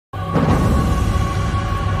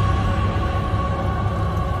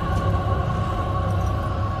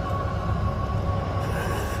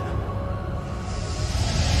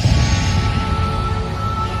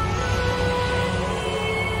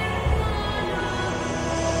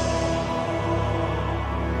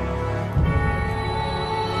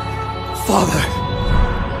Father,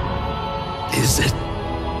 is it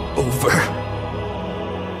over?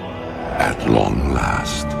 At long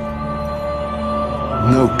last.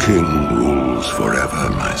 No king rules forever,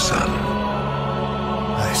 my son.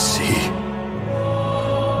 I see.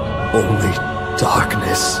 Only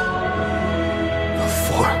darkness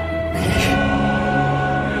before me.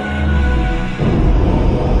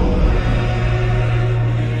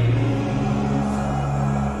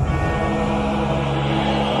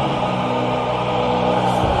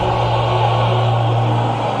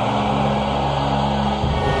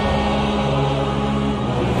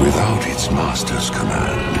 Without its master's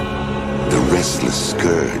command, the restless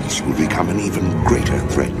scourge will become an even greater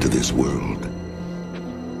threat to this world.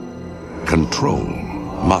 Control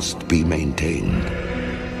must be maintained.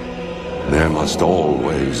 There must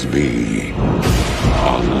always be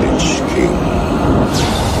a Lich King.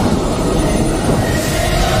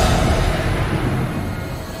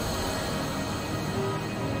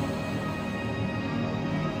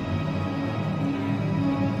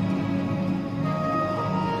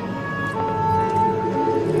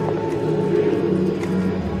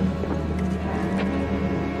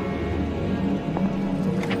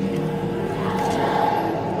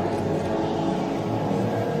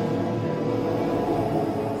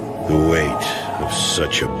 The weight of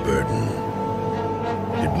such a burden.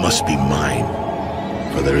 It must be mine,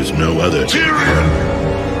 for there is no other. Tyrion!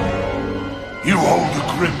 You hold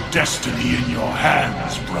a grim destiny in your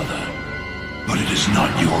hands, brother. But it is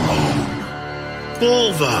not your own.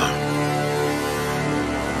 Bolvar!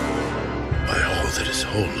 By all that is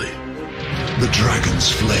holy. The dragon's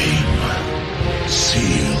flame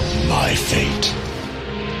sealed my fate.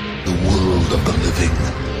 The world of the living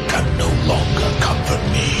can no longer comfort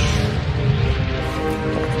me.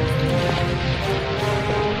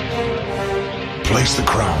 Place the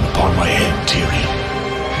crown upon my head, Tyrion.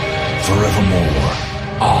 Forevermore,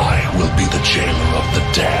 I will be the jailer of the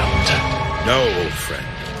damned. No, old friend.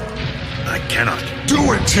 I cannot.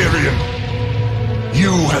 Do it, Tyrion!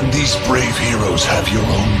 You and these brave heroes have your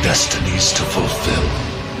own destinies to fulfill.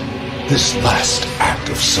 This last act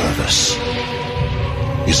of service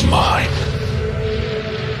is mine.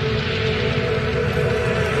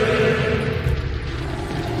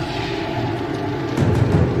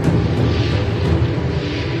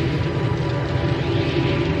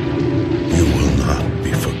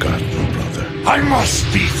 I must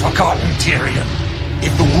be forgotten, Tyrion.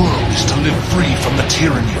 If the world is to live free from the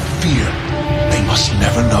tyranny of fear, they must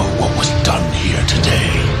never know what was done here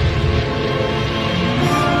today.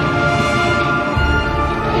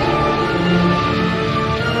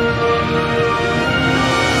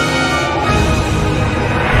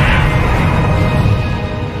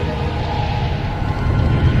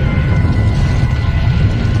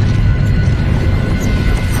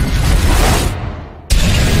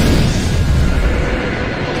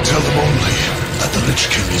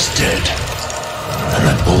 Dead, and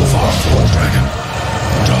that Bolvar Dragon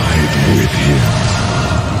died with him.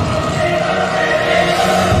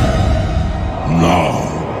 Now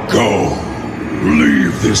go,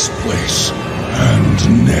 leave this place,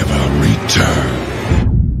 and never return.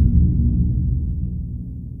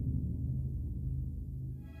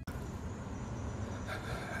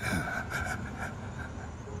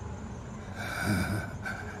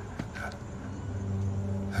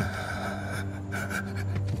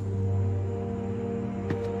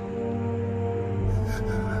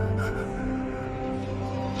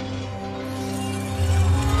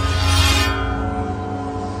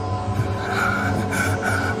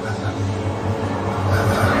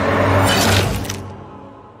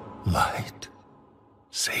 Light,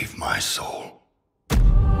 save my soul.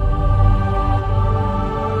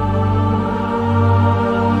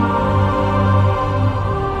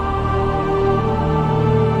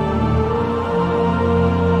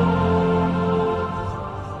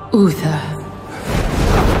 Uther.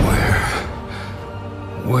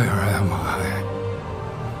 Where am I?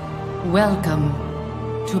 Welcome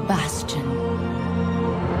to Bastion.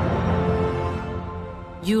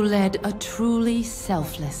 You led a truly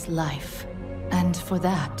selfless life, and for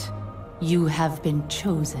that, you have been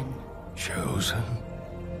chosen. Chosen?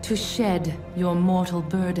 To shed your mortal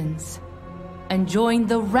burdens, and join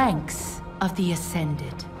the ranks of the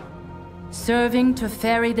Ascended, serving to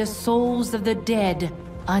ferry the souls of the dead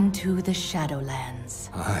unto the Shadowlands.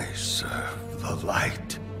 I serve the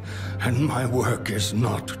light, and my work is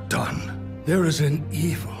not done. There is an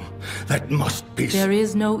evil that must be... There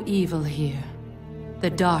is no evil here. The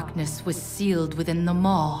darkness was sealed within the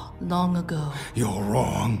maw long ago. You're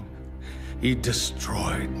wrong. He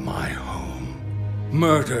destroyed my home.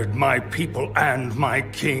 murdered my people and my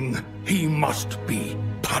king. He must be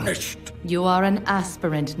punished. You are an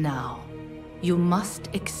aspirant now. You must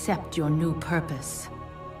accept your new purpose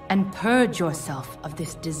and purge yourself of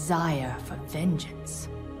this desire for vengeance.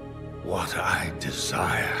 What I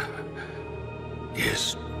desire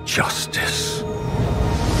is justice.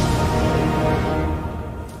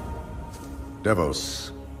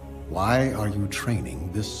 Devos, why are you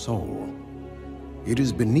training this soul? It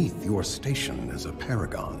is beneath your station as a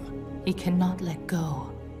paragon. He cannot let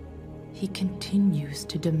go. He continues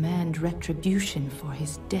to demand retribution for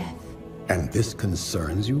his death. And this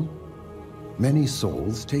concerns you? Many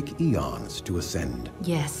souls take eons to ascend.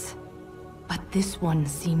 Yes, but this one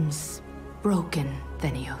seems broken,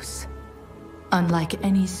 Thenios. Unlike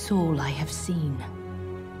any soul I have seen.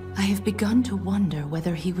 I have begun to wonder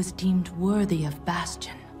whether he was deemed worthy of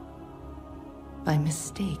Bastion. By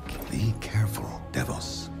mistake. Be careful,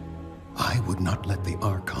 Devos. I would not let the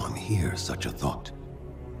Archon hear such a thought.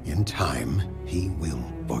 In time, he will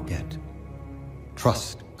forget.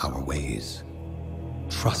 Trust our ways.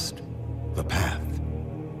 Trust the path.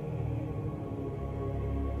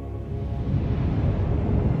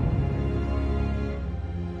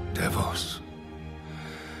 Devos,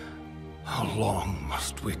 how long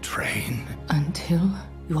must we train? Until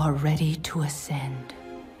you are ready to ascend.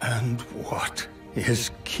 And what is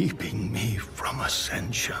keeping me from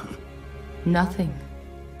ascension? Nothing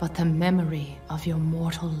but the memory of your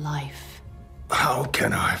mortal life. How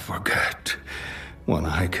can I forget when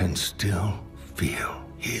I can still feel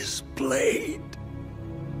his blade?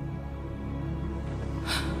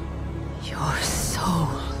 Your soul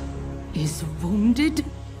is wounded?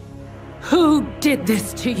 Who did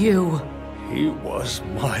this to you? He was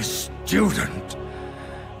my student.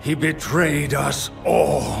 He betrayed us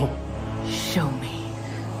all. Show me.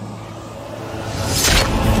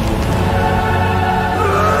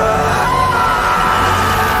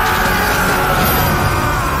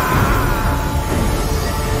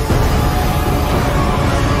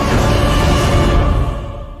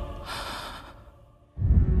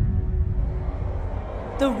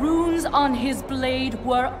 The runes on his blade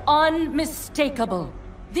were unmistakable.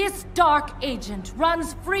 This dark agent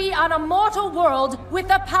runs free on a mortal world with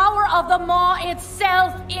the power of the Maw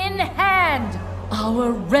itself in hand.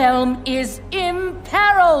 Our realm is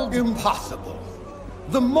imperiled. Impossible.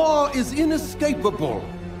 The Maw is inescapable.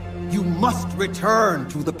 You must return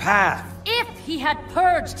to the path. If he had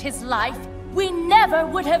purged his life, we never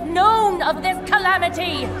would have known of this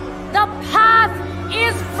calamity. The path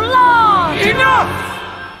is flawed. Enough!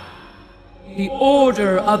 The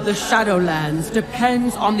order of the Shadowlands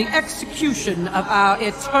depends on the execution of our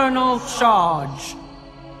eternal charge.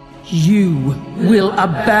 You will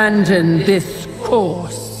abandon this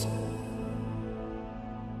course.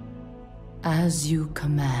 As you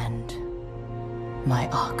command, my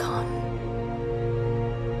Archon.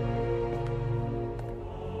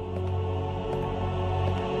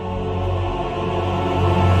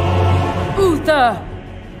 Uther!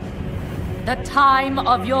 The time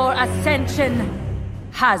of your ascension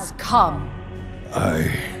has come.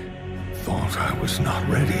 I thought I was not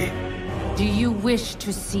ready. Do you wish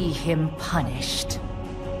to see him punished?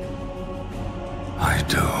 I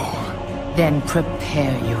do. Then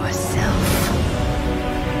prepare yourself.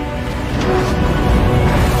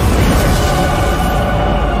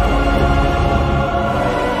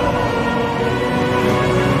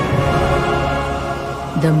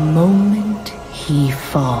 The moment he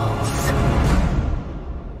falls,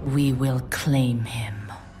 we will claim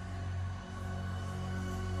him.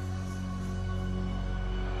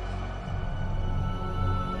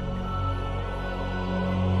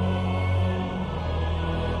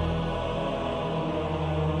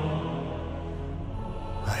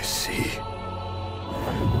 I see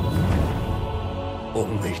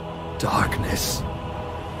only darkness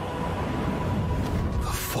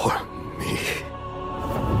before me.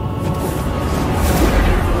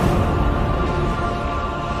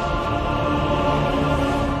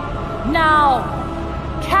 Now,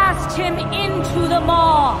 cast him into the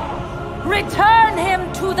maw. Return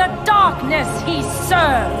him to the darkness he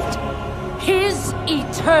served. His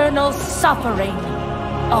eternal suffering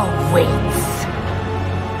awaits.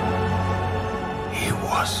 He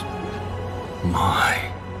was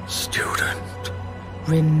my student.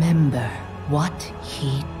 Remember what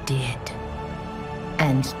he did,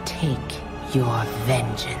 and take your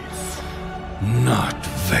vengeance. Not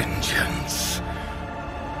vengeance.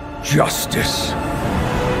 Justice.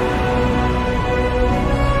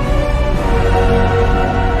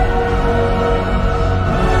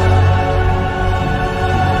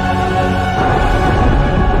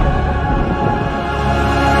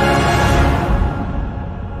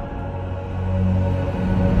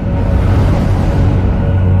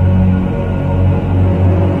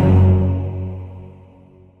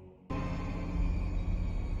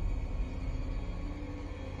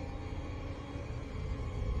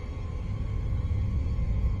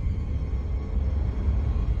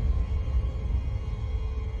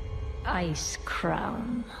 Ice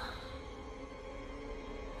Crown.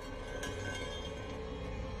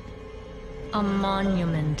 A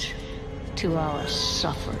monument to our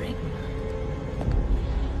suffering.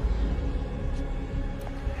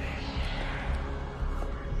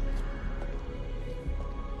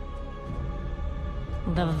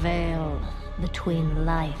 The veil between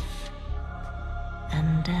life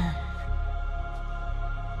and death.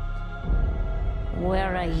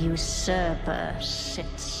 Where a usurper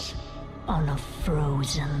sits on a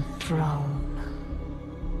frozen throne.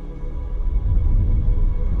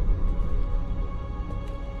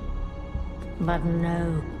 But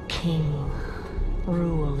no king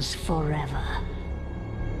rules forever.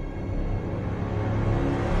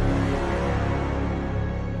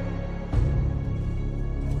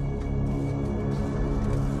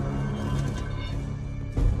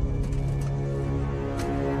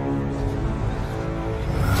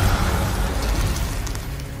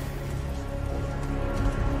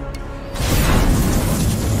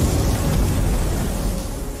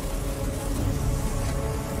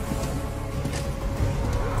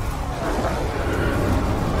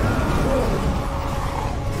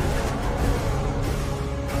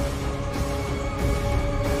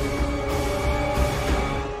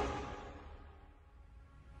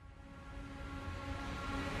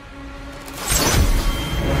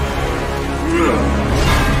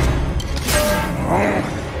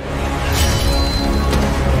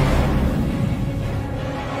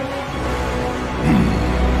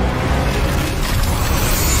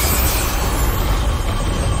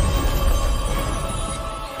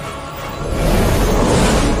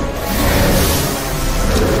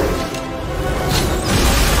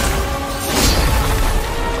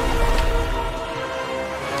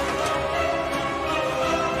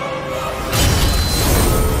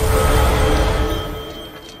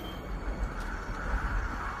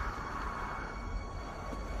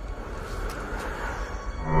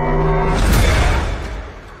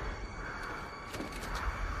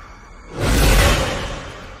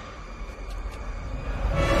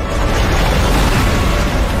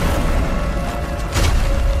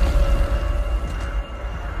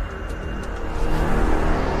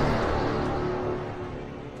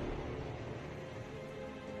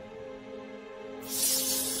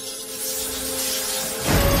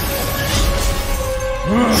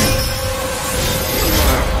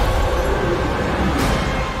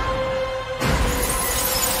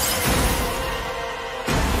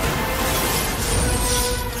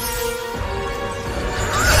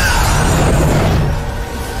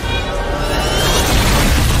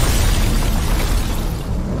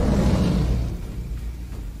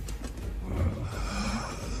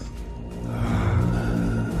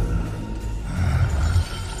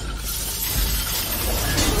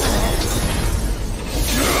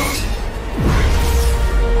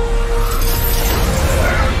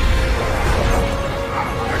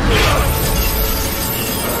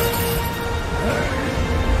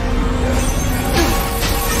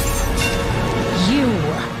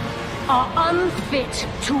 Unfit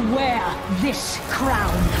to wear this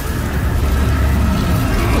crown.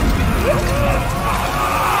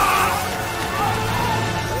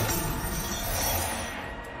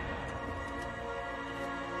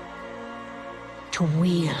 To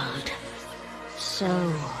wield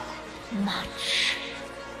so much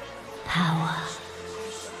power.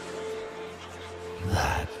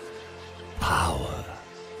 That power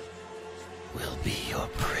will be your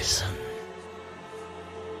prison.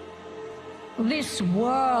 This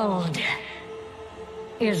world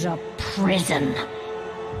is a prison.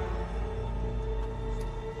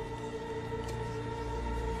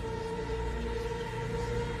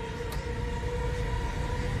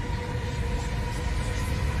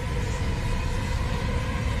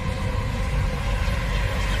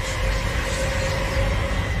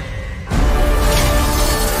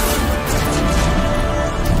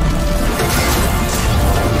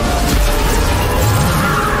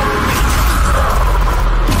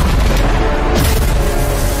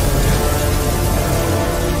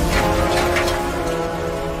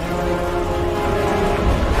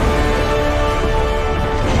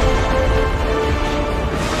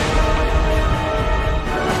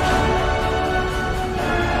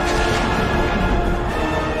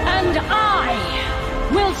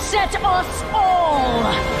 Set us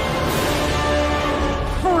all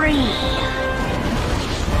free.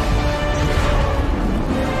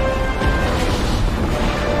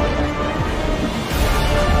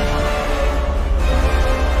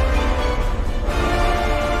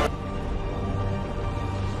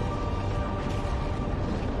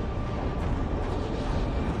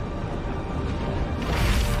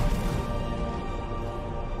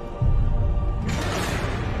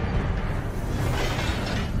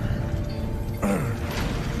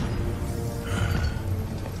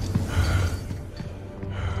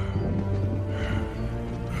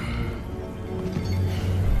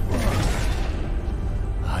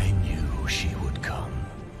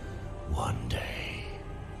 one day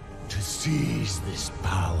to seize this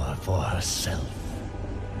power for herself.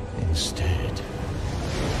 Instead,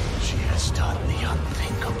 she has done the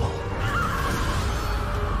unthinkable.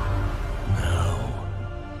 Now,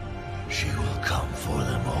 she will come for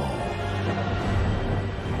them all.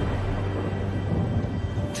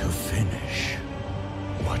 To finish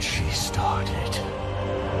what she started.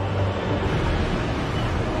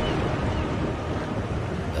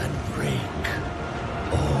 And break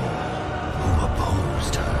all who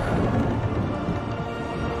opposed her.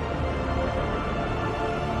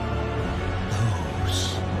 Those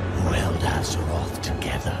who held Azeroth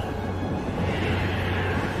together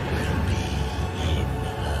will be in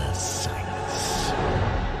her sights.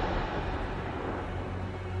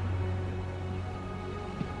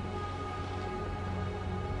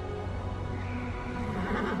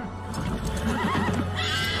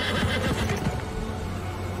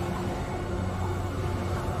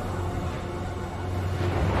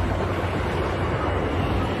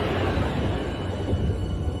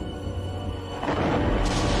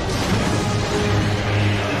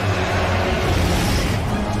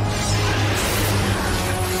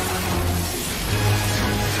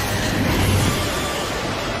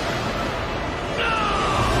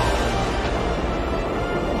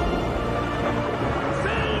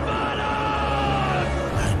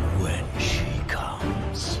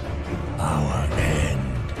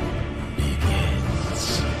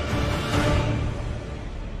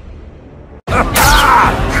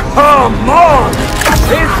 Come on!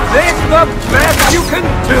 Is this the best you can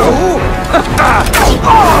do?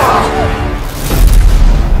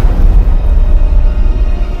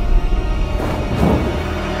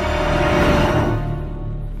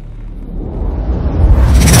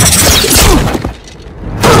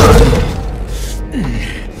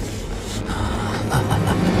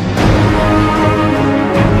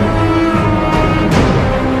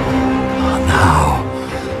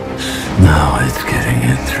 Now it's getting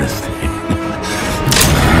interesting.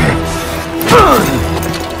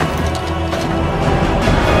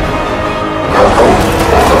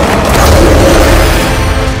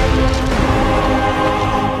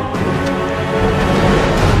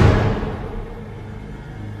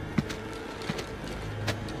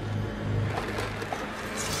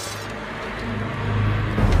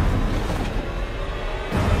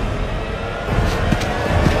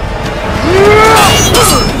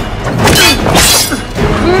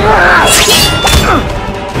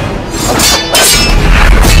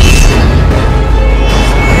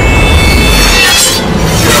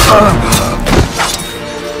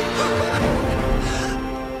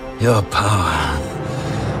 Your power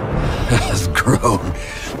has grown.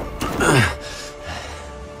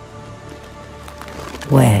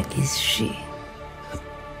 Where is she?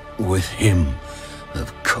 With him,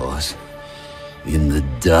 of course. In the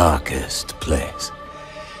darkest place.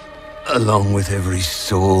 Along with every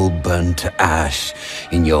soul burned to ash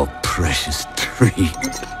in your precious tree.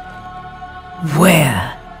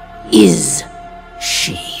 Where is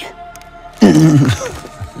she?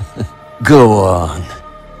 Go on.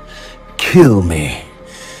 Kill me.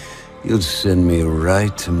 You'll send me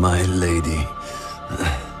right to my lady.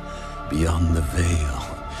 Beyond the veil,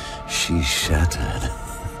 she shattered.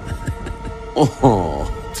 Oh,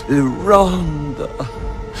 Tyrande.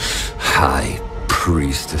 High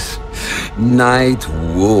Priestess. Night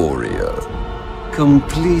Warrior.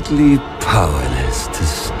 Completely powerless to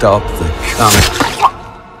stop the coming.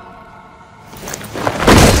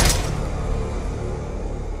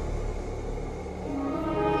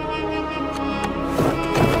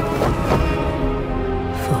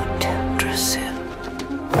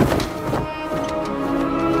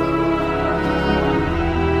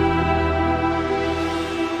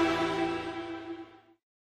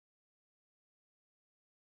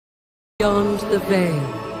 Beyond the veil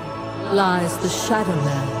lies the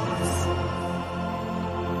Shadowlands,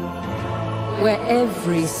 where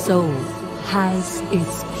every soul has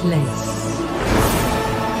its place.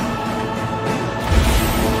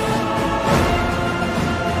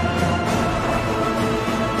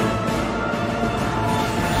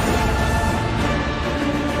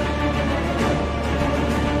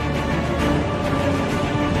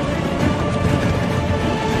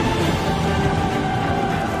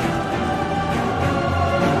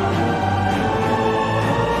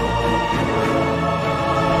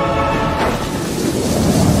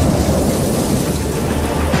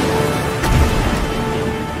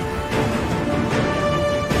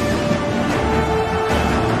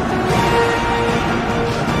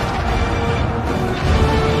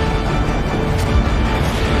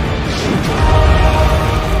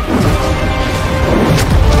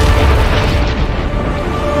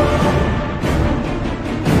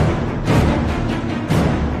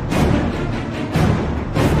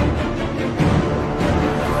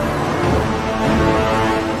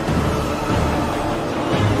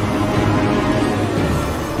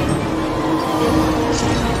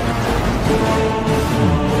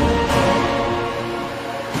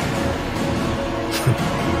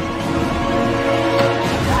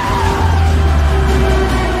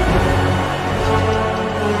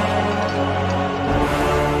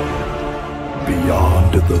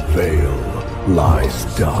 Beyond the veil lies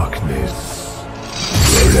darkness,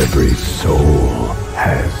 where every soul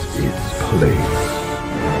has its place.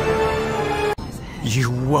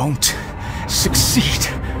 You won't succeed.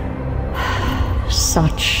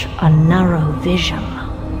 Such a narrow vision.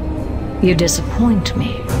 You disappoint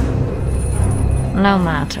me. No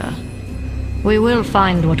matter. We will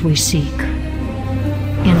find what we seek.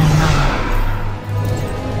 In another.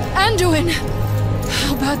 Anduin!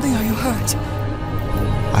 How badly are you hurt?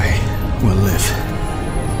 I will live.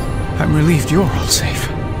 I'm relieved you're all safe.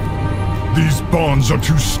 These bonds are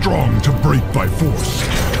too strong to break by force.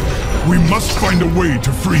 We must find a way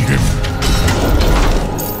to free him.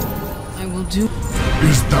 I will do...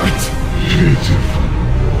 Is that pitiful,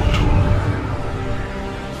 mortal?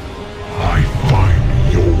 I find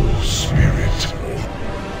your spirit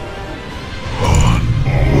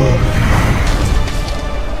unworthy.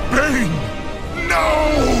 Bane! No!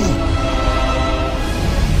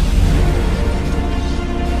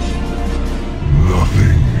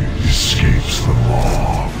 Nothing escapes the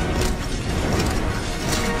law.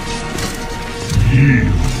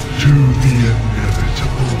 Yield to the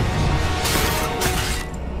inevitable.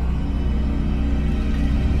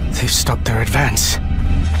 They've stopped their advance.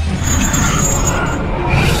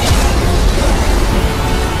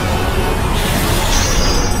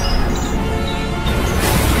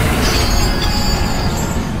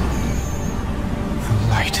 The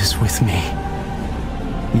light is with me,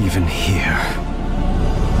 even here.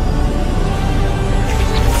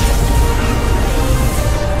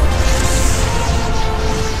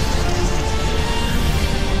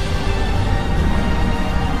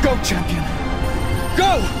 Go, champion!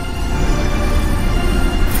 Go!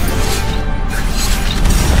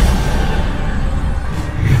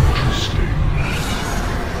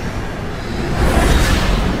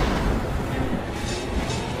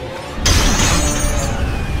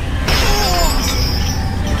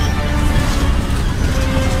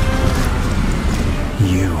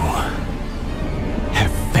 You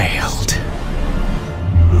have failed.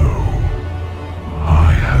 No.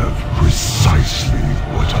 I have precisely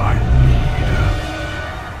what I need.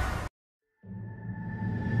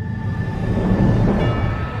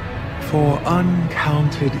 For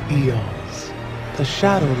uncounted eons, the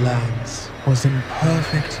Shadowlands was in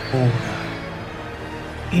perfect order.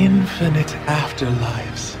 Infinite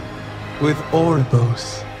afterlives, with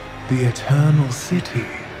Oribos, the eternal city,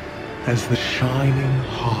 as the shining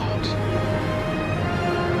heart.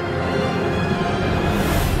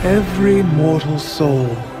 Every mortal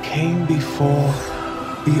soul came before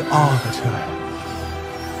the Arbiter,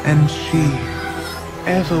 and she,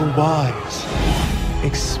 ever wise,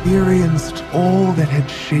 experienced all that had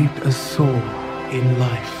shaped a soul in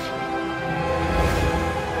life.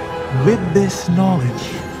 With this knowledge,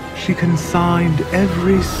 she consigned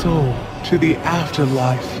every soul to the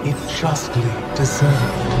afterlife it justly deserved.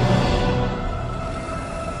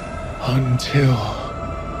 Until...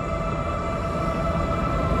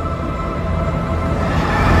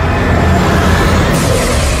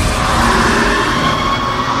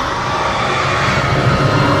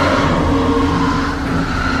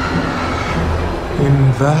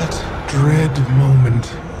 in that dread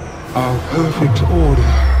moment, our perfect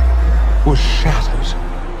order was shattered.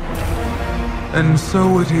 And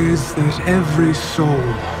so it is that every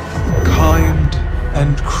soul, kind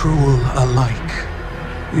and cruel alike,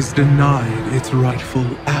 is denied its rightful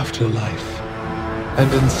afterlife,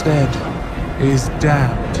 and instead is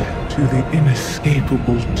damned to the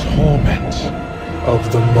inescapable torment of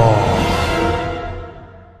the Maw.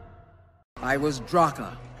 I was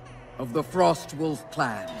Draka of the Frostwolf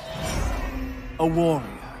clan, a warrior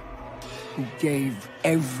who gave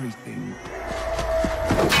everything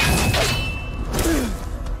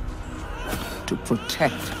to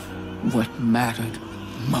protect what mattered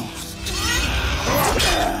most.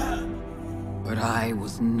 But I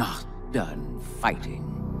was not done fighting.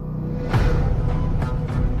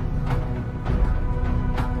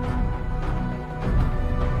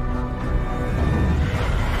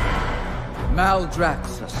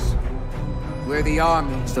 Maldraxxus, where the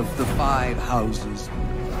armies of the Five Houses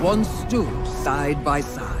once stood side by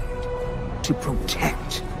side to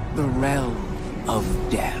protect the realm of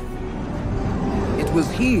death. It was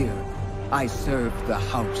here I served the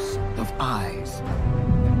House of Eyes.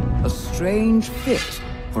 A strange fit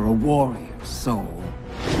for a warrior's soul.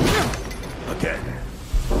 Again.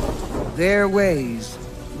 Their ways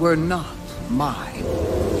were not mine.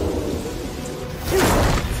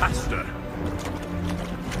 Faster.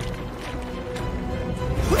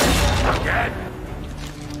 Again.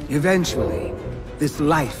 Eventually, this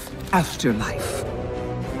life after life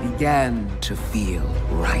began to feel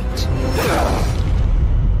right.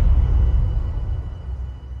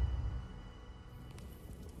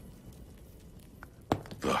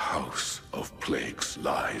 The House of Plagues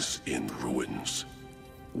lies in ruins.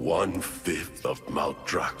 1/5 of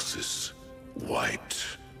Maldraxxus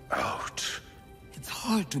wiped out. It's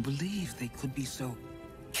hard to believe they could be so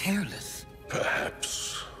careless.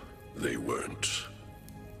 Perhaps they weren't.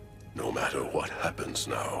 No matter what happens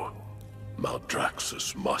now,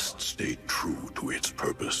 Maldraxxus must stay true to its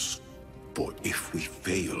purpose. For if we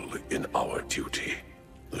fail in our duty,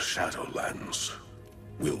 the Shadowlands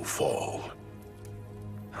will fall.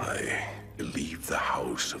 I believe the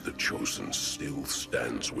House of the Chosen still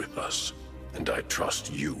stands with us, and I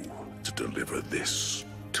trust you to deliver this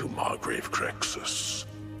to Margrave Crexus.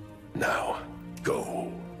 Now,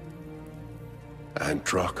 go.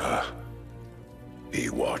 Andraka, be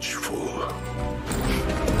watchful.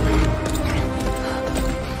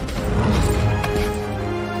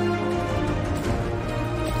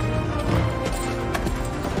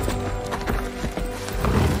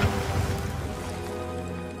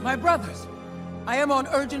 My brothers, I am on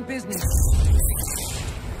urgent business.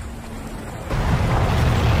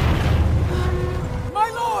 My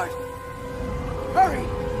lord! Hurry!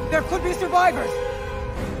 There could be survivors!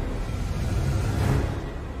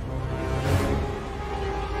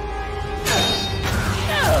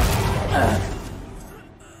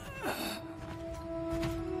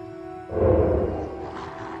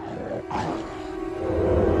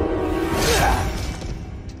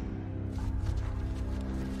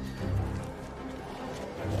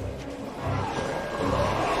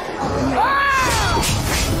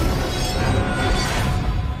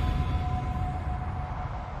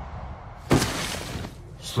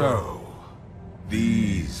 So,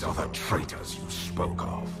 these are the traitors you spoke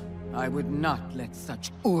of. I would not let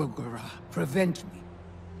such Urgura prevent me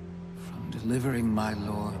from delivering my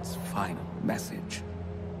lord's final message.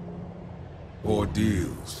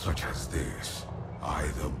 Ordeals such as this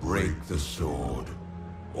either break the sword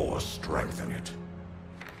or strengthen it.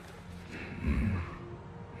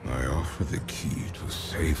 I offer the key to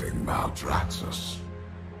saving Maldraxxus.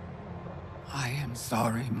 I am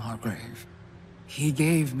sorry, Margrave. He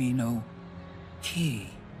gave me no key.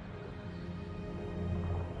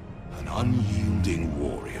 An unyielding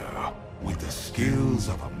warrior with the skills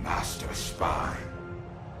of a master spy.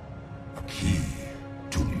 A key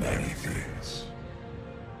to many things.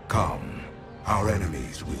 Come, our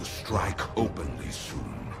enemies will strike openly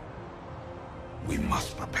soon. We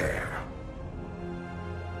must prepare.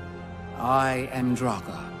 I am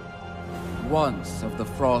Draka, once of the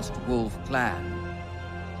Frost Wolf clan.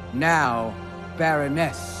 Now,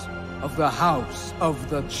 Baroness of the House of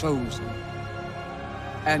the Chosen.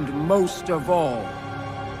 And most of all,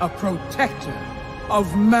 a protector of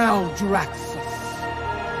Maldraxxus.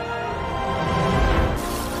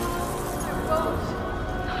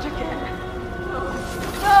 Not again.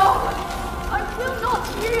 No! I will not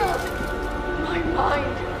yield! My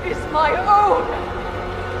mind is my own!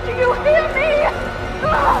 Do you hear me?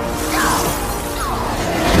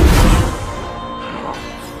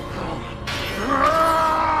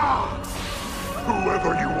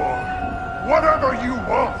 Whoever you are, whatever you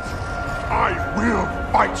want, I will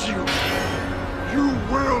fight you. You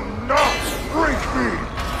will not break me.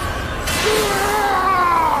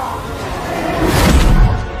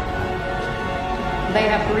 They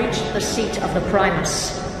have reached the seat of the Primus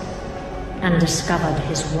and discovered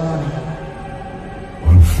his warning.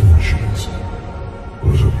 Unfortunate,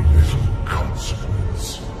 but of little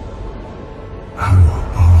consequence. Our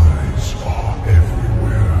eyes are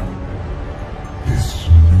everywhere. This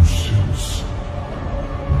nuisance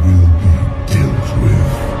will be dealt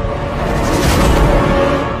with.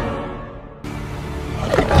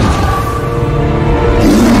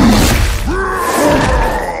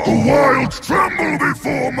 The wild tremble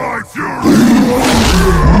before my fury!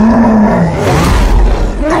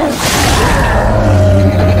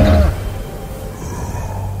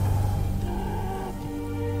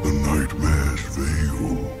 The nightmare's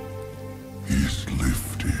veil is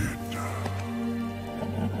lifted.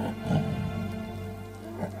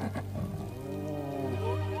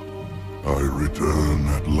 I return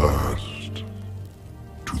at last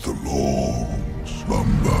to the long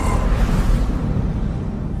slumber,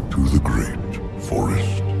 to the great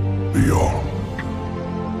forest beyond,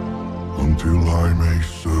 until I may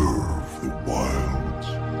serve the wilds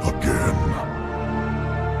again.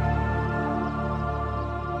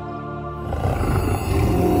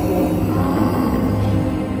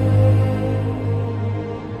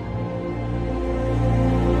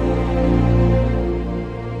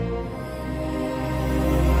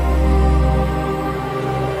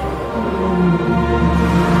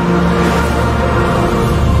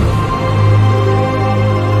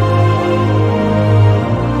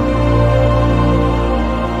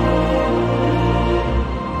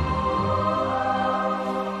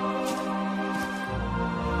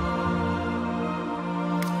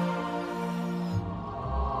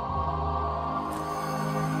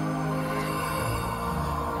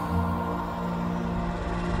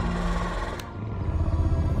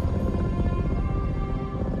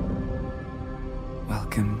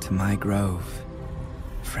 Welcome to my grove,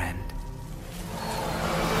 friend.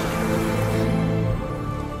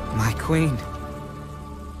 My queen.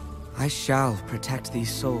 I shall protect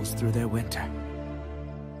these souls through their winter.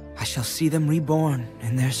 I shall see them reborn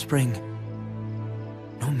in their spring.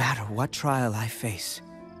 No matter what trial I face.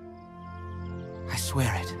 I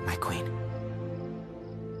swear it, my queen.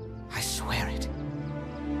 I swear it.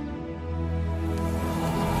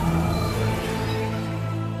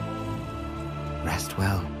 Rest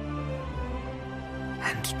well.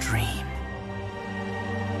 And dream.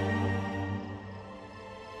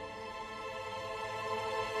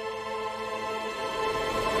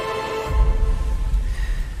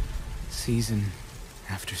 Season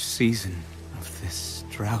after season of this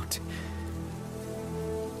drought.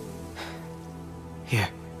 Here.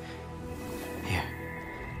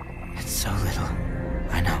 It's so little,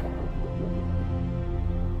 I know.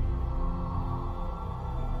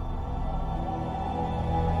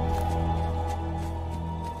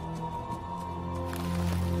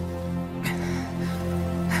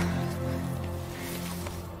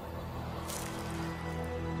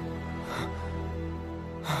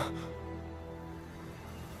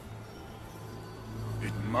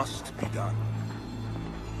 It must be done.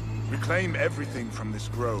 Reclaim everything from this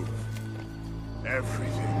grove.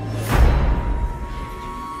 Everything.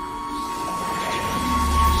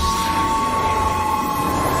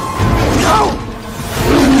 No!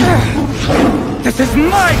 This is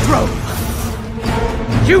my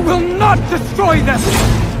grove! You will not destroy them!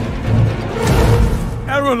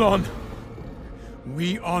 Erelon,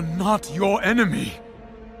 we are not your enemy.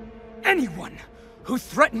 Anyone who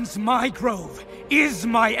threatens my grove is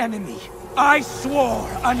my enemy. I swore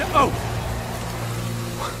an oath.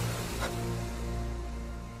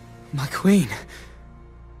 My queen.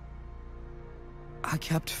 I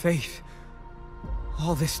kept faith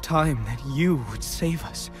all this time that you would save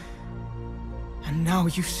us. And now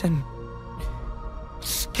you send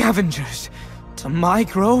scavengers to my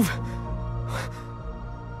grove?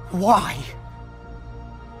 Why?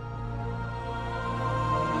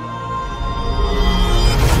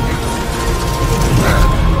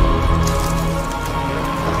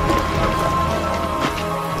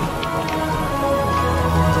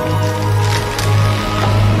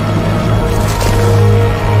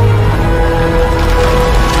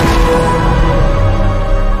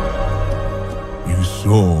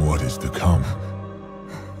 What is to come?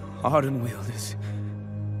 Ardenweald is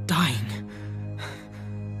dying.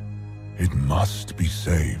 It must be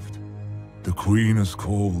saved. The Queen is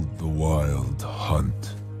called the Wild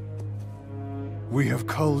Hunt. We have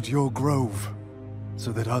culled your grove,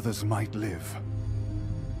 so that others might live.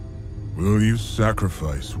 Will you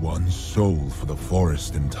sacrifice one soul for the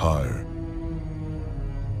forest entire?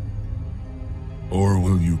 Or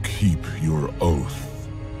will you keep your oath?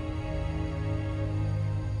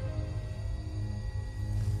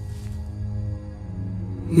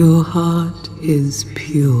 Your heart is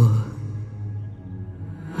pure.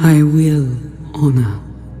 I will honor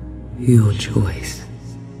your choice.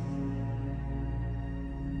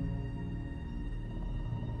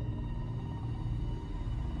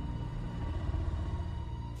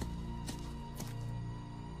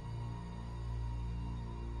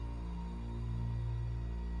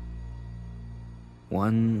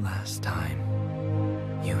 One last time,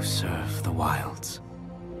 you serve the wilds.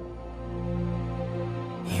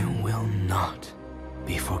 You will not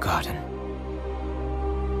be forgotten.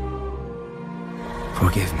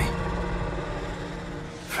 Forgive me,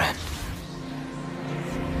 friend.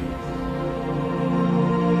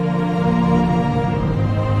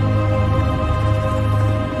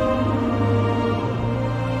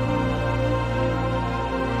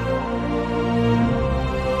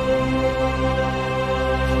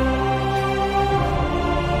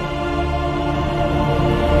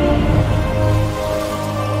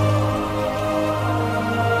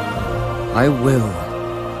 I will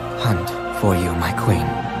hunt for you, my queen.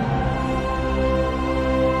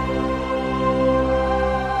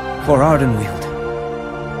 For Ardenweald.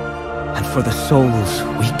 And for the souls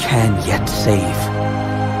we can yet save.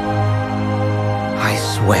 I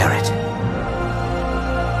swear it.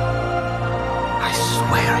 I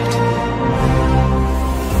swear it.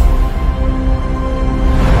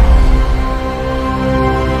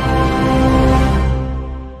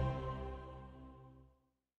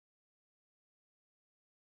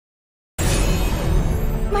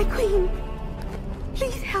 My queen,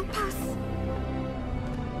 please help us.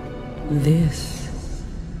 This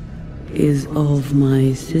is of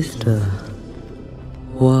my sister.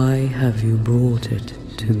 Why have you brought it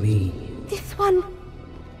to me? This one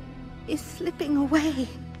is slipping away.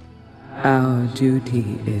 Our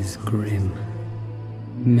duty is grim.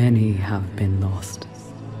 Many have been lost.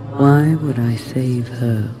 Why would I save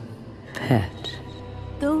her pet?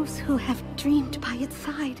 Those who have dreamed by its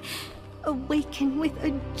side awaken with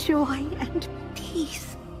a joy and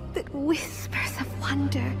peace that whispers of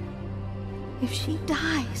wonder. If she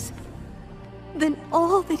dies, then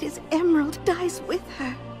all that is Emerald dies with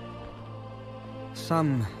her.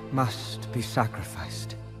 Some must be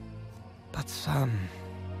sacrificed, but some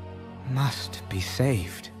must be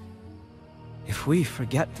saved. If we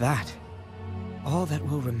forget that, all that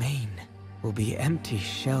will remain will be empty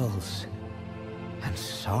shells and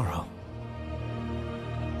sorrow.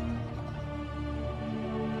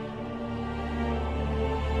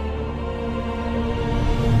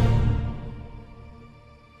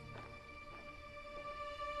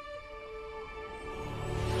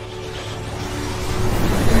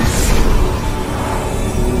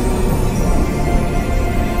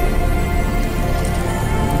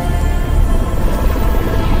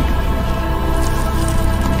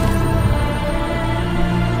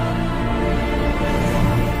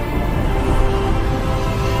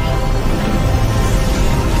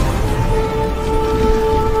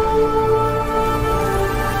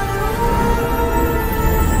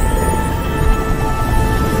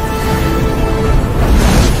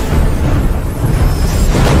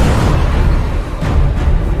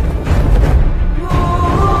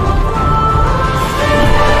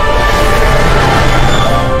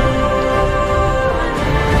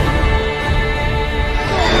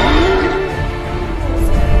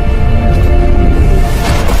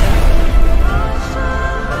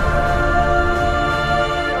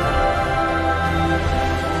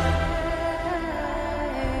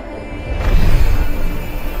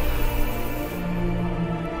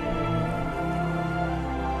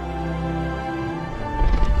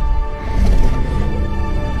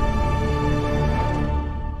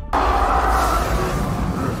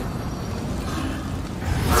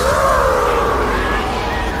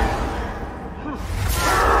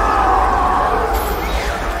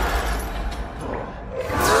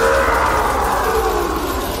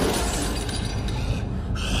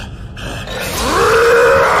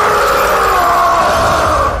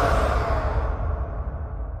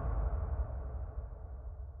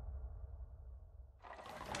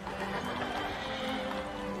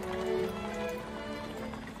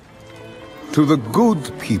 To the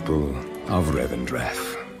good people of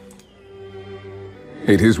Revendreth.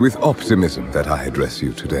 It is with optimism that I address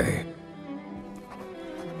you today.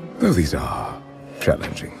 Though these are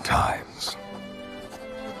challenging times.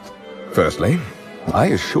 Firstly, I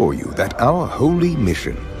assure you that our holy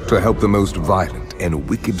mission to help the most violent and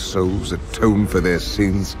wicked souls atone for their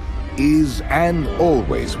sins is and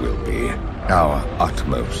always will be our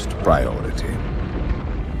utmost priority.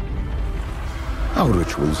 Our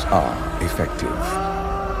rituals are effective.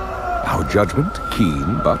 Our judgment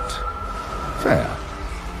keen but fair.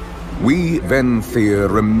 We,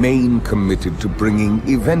 Venthyr, remain committed to bringing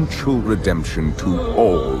eventual redemption to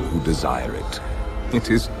all who desire it.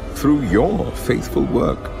 It is through your faithful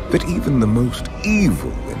work that even the most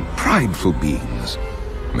evil and prideful beings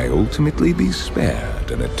may ultimately be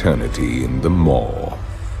spared an eternity in the Maw.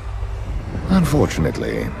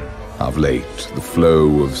 Unfortunately, of late, the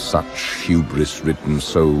flow of such hubris-ridden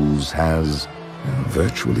souls has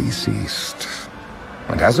virtually ceased.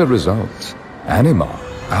 And as a result, anima,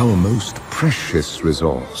 our most precious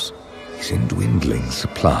resource, is in dwindling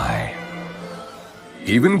supply.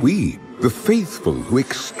 Even we, the faithful who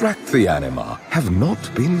extract the anima, have not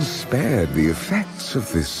been spared the effects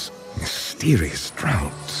of this mysterious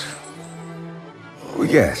drought.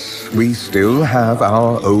 Yes, we still have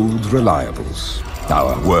our old reliables,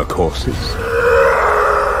 our workhorses.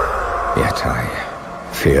 Yet I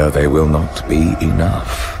fear they will not be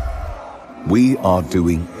enough. We are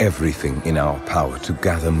doing everything in our power to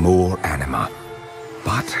gather more anima.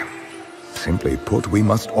 But, simply put, we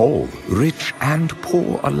must all, rich and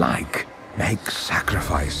poor alike, make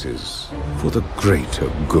sacrifices for the greater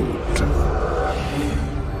good.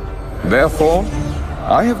 Therefore,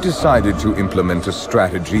 I have decided to implement a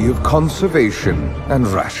strategy of conservation and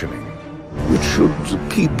rationing, which should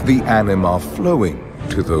keep the anima flowing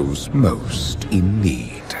to those most in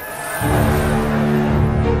need.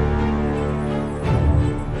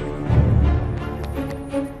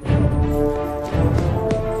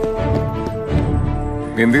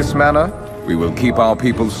 In this manner, we will keep our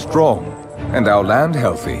people strong and our land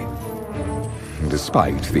healthy,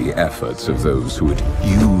 despite the efforts of those who would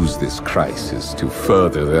use this crisis to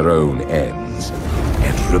further their own ends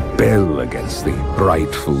and rebel against the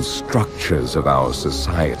rightful structures of our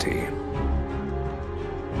society.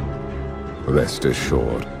 Rest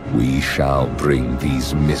assured, we shall bring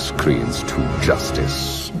these miscreants to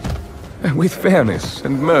justice. With fairness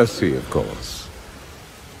and mercy, of course.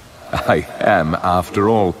 I am, after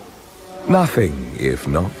all, nothing if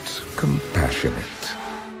not compassionate.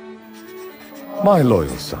 My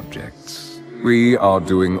loyal subjects, we are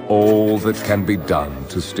doing all that can be done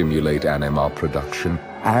to stimulate anima production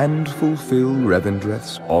and fulfill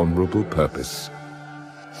Revendreth's honorable purpose.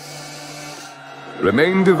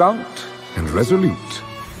 Remain devout and resolute,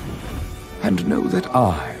 and know that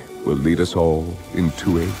I will lead us all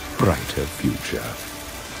into a brighter future.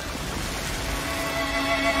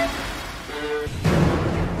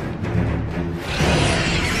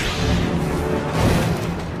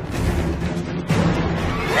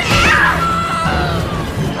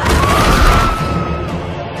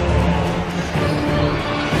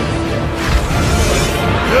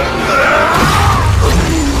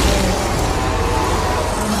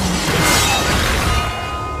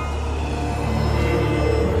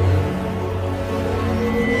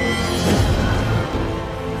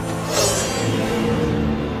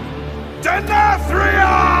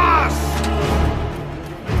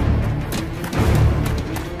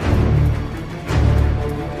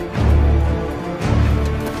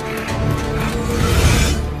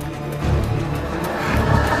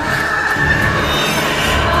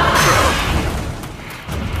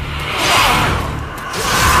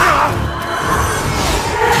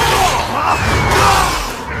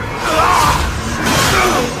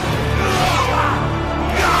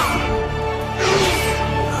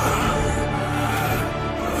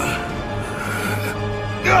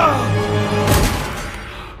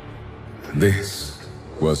 This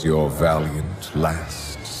was your valiant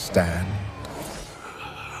last stand.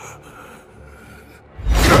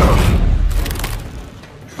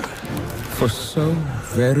 For so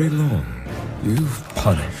very long, you've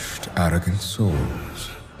punished arrogant souls.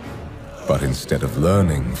 But instead of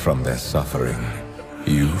learning from their suffering,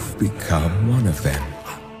 you've become one of them.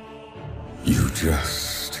 You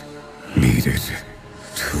just needed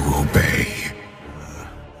to obey.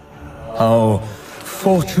 How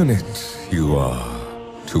fortunate you are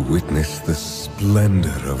to witness the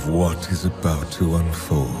splendor of what is about to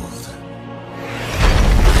unfold.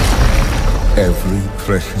 Every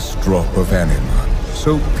precious drop of anima,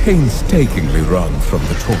 so painstakingly wrung from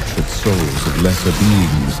the tortured souls of lesser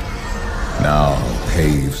beings, now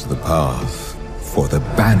paves the path for the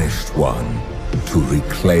banished one to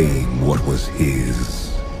reclaim what was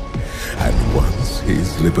his. And once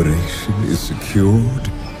his liberation is secured,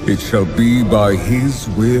 it shall be by his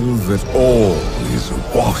will that all is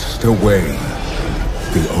washed away.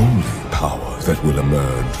 The only power that will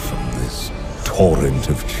emerge from this torrent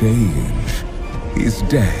of change is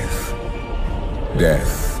death.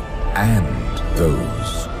 Death and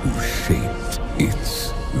those who shaped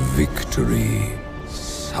its victory.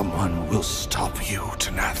 Someone will stop you,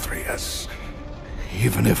 Denathrius.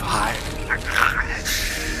 Even if I...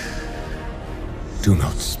 Do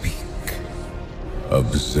not speak.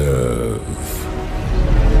 Observe.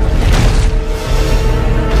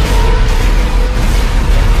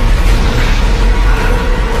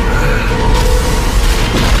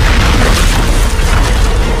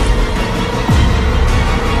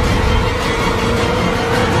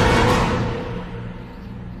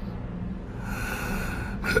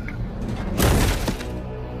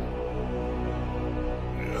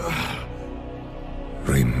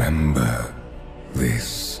 Remember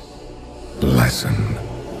this lesson.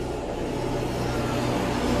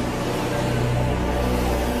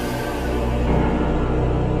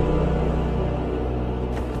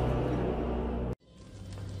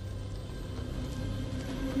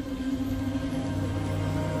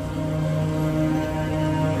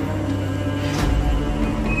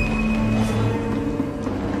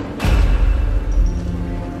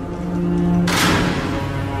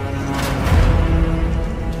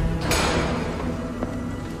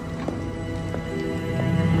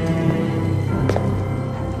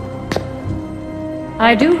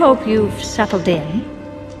 I do hope you've settled in.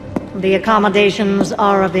 The accommodations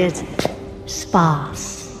are a bit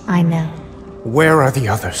sparse, I know. Where are the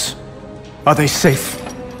others? Are they safe?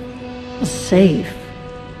 Safe?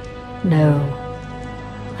 No.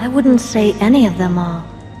 I wouldn't say any of them are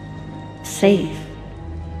safe.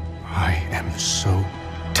 I am so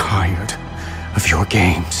tired of your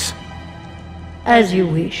games. As you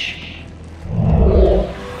wish.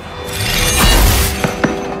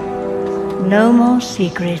 No more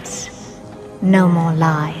secrets. No more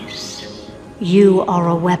lies. You are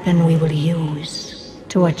a weapon we will use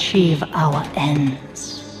to achieve our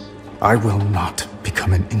ends. I will not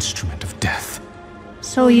become an instrument of death.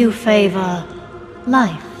 So you favor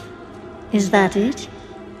life, is that it?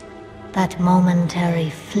 That momentary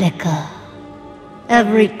flicker.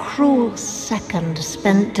 Every cruel second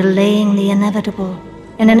spent delaying the inevitable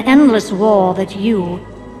in an endless war that you,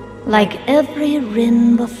 like every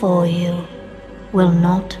Rin before you, will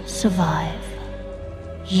not survive.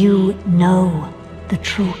 You know the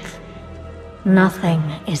truth. Nothing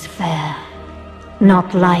is fair.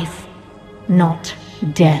 Not life, not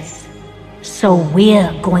death. So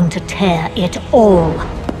we're going to tear it all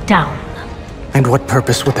down. And what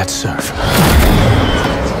purpose would that serve?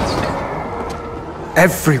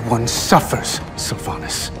 Everyone suffers,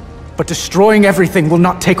 Sylvanas. But destroying everything will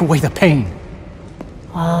not take away the pain.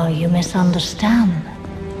 Oh, you misunderstand.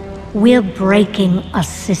 We're breaking a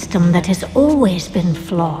system that has always been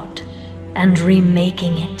flawed, and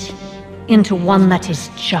remaking it into one that is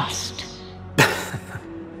just.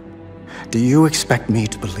 Do you expect me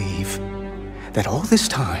to believe that all this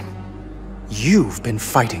time, you've been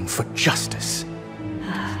fighting for justice?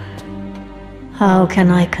 How can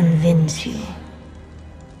I convince you?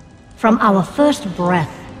 From our first breath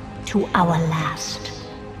to our last,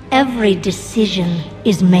 every decision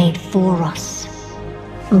is made for us.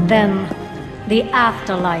 Then, the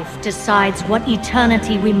afterlife decides what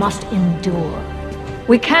eternity we must endure.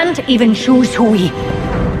 We can't even choose who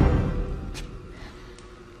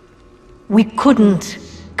we couldn't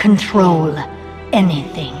control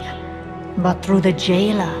anything. But through the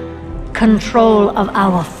jailer, control of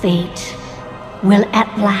our fate will at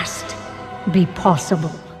last be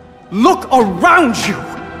possible. Look around you!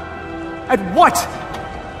 At what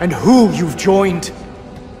and who you've joined.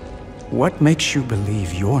 What makes you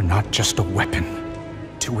believe you're not just a weapon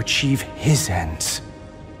to achieve his ends?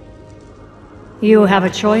 You have a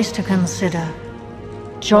choice to consider.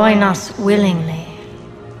 Join us willingly,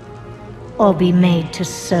 or be made to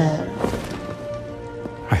serve.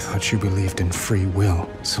 I thought you believed in free will,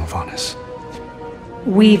 Sylvanas.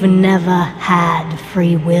 We've never had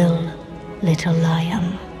free will, little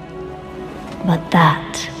lion. But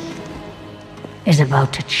that is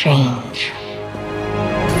about to change.